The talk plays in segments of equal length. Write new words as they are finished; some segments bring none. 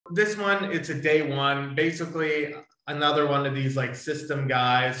this one, it's a day one. Basically, another one of these like system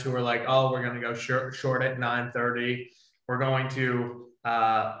guys who are like, oh, we're going to go short at 9:30. We're going to,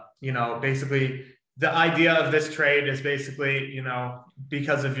 basically the idea of this trade is basically,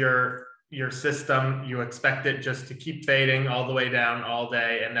 because of your system, you expect it just to keep fading all the way down all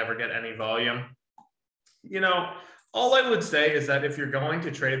day and never get any volume. All I would say is that if you're going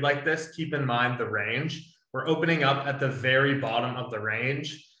to trade like this, keep in mind the range. We're opening up at the very bottom of the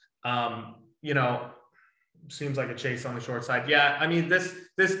range. Seems like a chase on the short side. Yeah, I mean,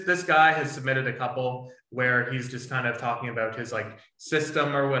 this guy has submitted a couple where he's just kind of talking about his like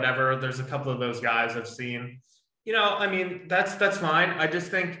system or whatever. There's a couple of those guys I've seen. I mean, that's fine. I just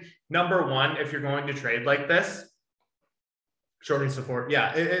think number one, if you're going to trade like this, shorting support,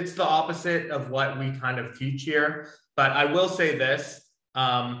 yeah, it's the opposite of what we kind of teach here. But I will say this.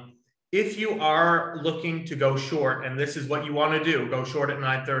 If you are looking to go short, and this is what you want to do, go short at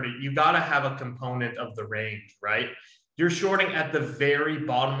 9:30, you got to have a component of the range, right? You're shorting at the very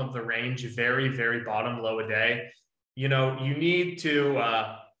bottom of the range, very, very bottom, low a day. You need to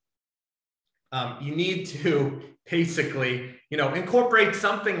basically, incorporate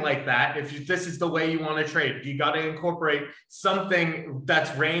something like that. If this is the way you want to trade, you got to incorporate something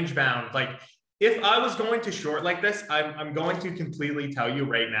that's range bound. Like, if I was going to short like this, I'm going to completely tell you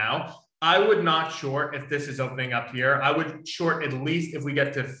right now, I would not short if this is opening up here. I would short at least if we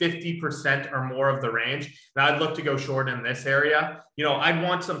get to 50% or more of the range. And I'd look to go short in this area. I'd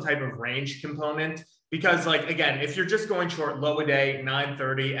want some type of range component because, like, again, if you're just going short low a day,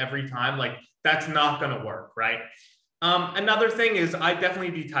 9:30 every time, like that's not going to work, right? Another thing is I'd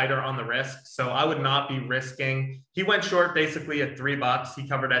definitely be tighter on the risk. So I would not be risking. He went short basically at $3. He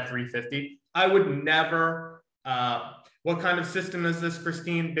covered at 350. I would never, what kind of system is this,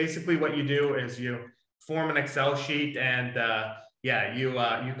 Christine? Basically what you do is you form an Excel sheet and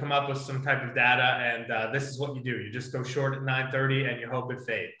you come up with some type of data and this is what you do. You just go short at 9:30 and you hope it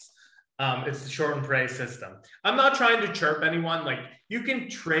fades. It's the short and pray system. I'm not trying to chirp anyone. Like, you can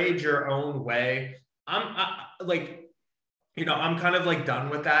trade your own way. I'm kind of like done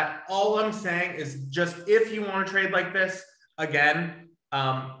with that. All I'm saying is just if you want to trade like this, again,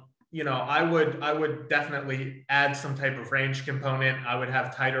 I would definitely add some type of range component. I would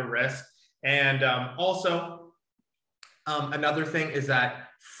have tighter risk. And also, another thing is that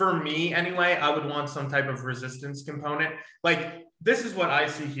for me anyway, I would want some type of resistance component. Like, this is what I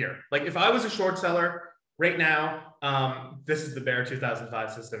see here. Like, if I was a short seller right now, this is the Bear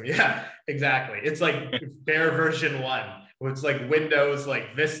 2005 system. Yeah, exactly. It's like Bear version 1. It's like Windows,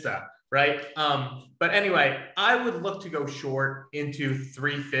 like Vista, right? But anyway, I would look to go short into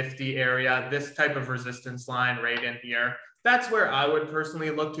 350 area, this type of resistance line right in here. That's where I would personally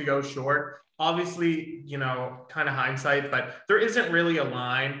look to go short. Obviously, kind of hindsight, but there isn't really a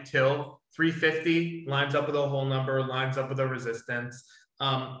line till 350 lines up with a whole number, lines up with a resistance.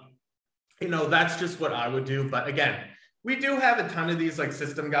 That's just what I would do. But again, we do have a ton of these like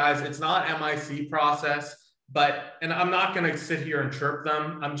system guys. It's not MIC process, and I'm not going to sit here and chirp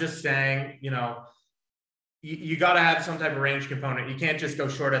them. I'm just saying, you got to have some type of range component. You can't just go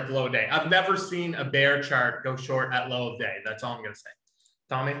short at the low day. I've never seen a bear chart go short at low of day. That's all I'm going to say.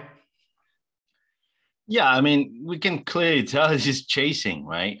 Tommy? Yeah, I mean, we can clearly tell it's just chasing,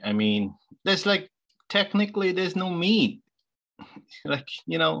 right? I mean, technically there's no meat.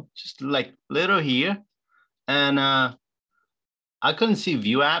 Just like little here. And I couldn't see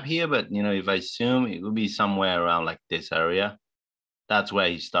view app here, but if I zoom, it would be somewhere around like this area. That's where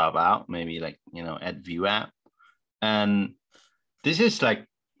you stop out, maybe like, at view app. And this is like,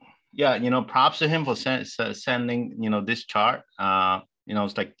 yeah, props to him for sending, this chart.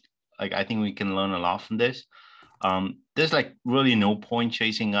 It's like I think we can learn a lot from this. There's like really no point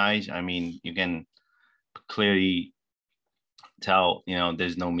chasing, guys. I mean, you can clearly tell,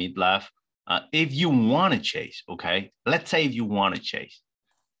 there's no meat left. If you want to chase, okay, let's say if you want to chase,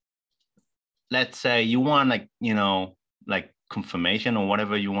 let's say you want like confirmation or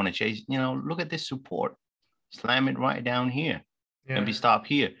whatever you want to chase, look at this support, slam it right down here, and we stop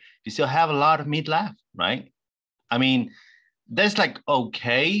here. You still have a lot of meat left, right? I mean, that's like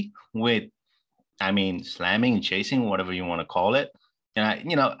okay with, slamming and chasing, whatever you want to call it. And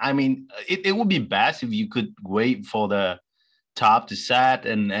it would be best if you could wait for the top to set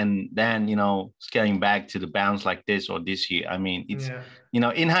and then scaling back to the bounce like this or this here. I mean, it's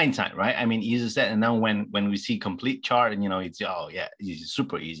in hindsight, right? I mean, easy set. And now when we see complete chart and it's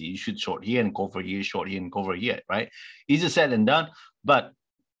super easy. You should short here and go for here, short here and go for here, right? Easy said and done. But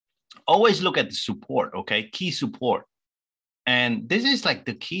always look at the support, okay? Key support. And this is like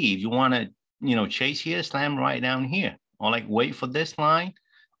the key. If you want to chase here, slam right down here, or like wait for this line,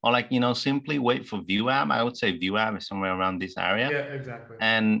 or like, simply wait for VWAP. I would say VWAP is somewhere around this area. Yeah, exactly.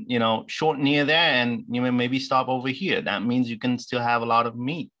 And, short near there, and maybe stop over here. That means you can still have a lot of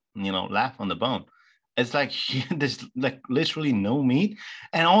meat, left on the bone. It's like there's like literally no meat.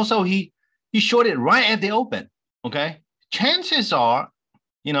 And also he shorted right at the open. Okay. Chances are,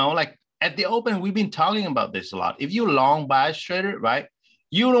 like at the open, we've been talking about this a lot. If you long bias trader, right,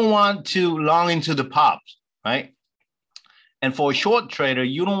 you don't want to long into the pops, right? And for a short trader,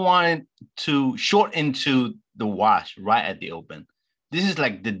 you don't want it to short into the wash right at the open. This is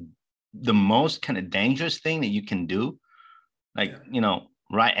like the most kind of dangerous thing that you can do, like,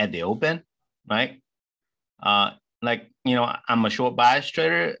 right at the open, right? Like, I'm a short bias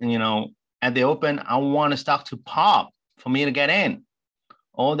trader, and, at the open, I want a stock to pop for me to get in.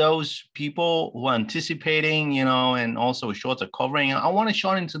 All those people who are anticipating, and also shorts are covering, I want to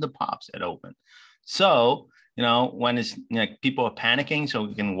short into the pops at open. So, when it's like people are panicking, so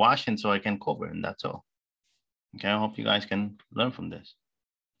we can wash and so I can cover, and that's all. Okay, I hope you guys can learn from this.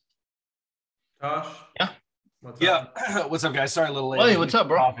 Josh? Yeah. What's up, guys? Sorry, a little late. Hey, what's up,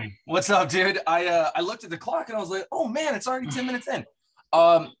 bro? Coffee. What's up, dude? I looked at the clock and I was like, oh man, it's already 10 minutes in.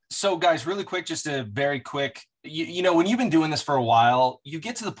 So guys, really quick, just a very quick, when you've been doing this for a while, you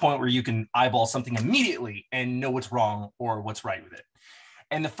get to the point where you can eyeball something immediately and know what's wrong or what's right with it.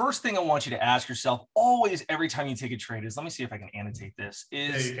 And the first thing I want you to ask yourself always, every time you take a trade is, let me see if I can annotate this,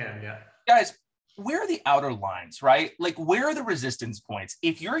 is, you can, yeah. Guys, where are the outer lines, right? Like, where are the resistance points?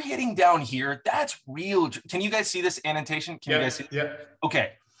 If you're hitting down here, that's real. Can you guys see this annotation? Can you guys see? Yeah.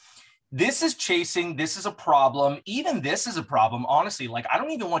 Okay. This is chasing. This is a problem. Even this is a problem. Honestly, like, I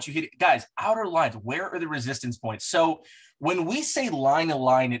don't even want you hitting, guys, outer lines. Where are the resistance points? So when we say line to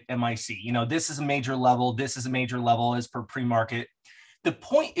line at MIC, this is a major level. This is a major level as per pre-market. The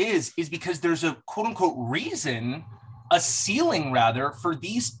point is because there's a quote unquote reason, a ceiling rather, for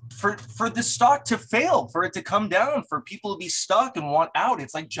the stock to fail, for it to come down, for people to be stuck and want out.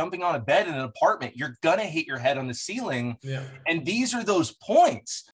 It's like jumping on a bed in an apartment. You're gonna hit your head on the ceiling. Yeah. And these are those points.